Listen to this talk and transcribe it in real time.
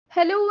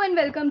Hello and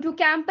welcome to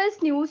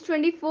Campus News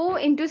 24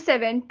 into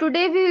 7.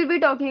 Today we will be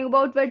talking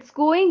about what's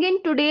going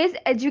in today's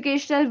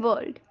educational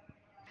world.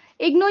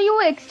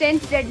 IGNOU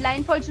extends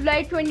deadline for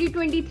July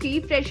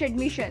 2023 fresh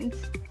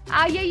admissions.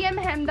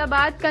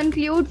 IIM-Ahmedabad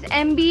concludes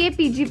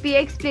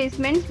MBA-PGPX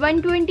placements,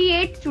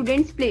 128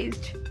 students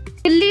placed.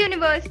 Delhi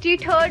University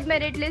third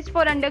merit list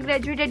for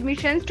undergraduate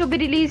admissions to be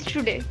released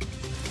today.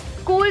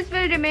 Schools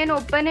will remain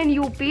open in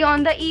UP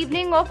on the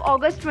evening of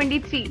August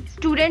 23.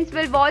 Students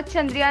will watch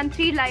Chandrayaan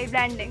 3 live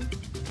landing.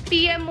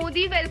 PM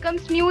Modi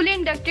welcomes newly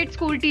inducted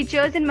school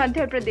teachers in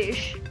Madhya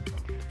Pradesh.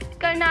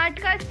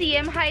 Karnataka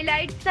CM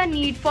highlights the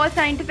need for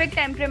scientific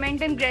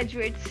temperament in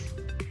graduates.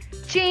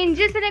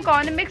 Changes in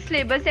economics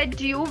syllabus at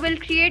GU will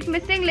create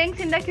missing links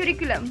in the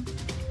curriculum.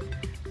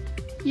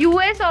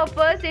 US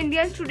offers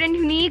Indian student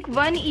unique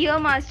one-year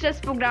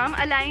master's program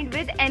aligned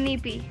with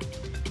NEP.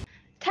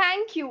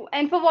 Thank you,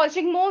 and for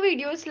watching more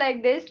videos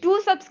like this,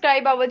 do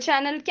subscribe our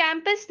channel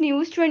Campus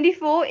News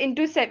 24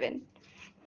 into 7.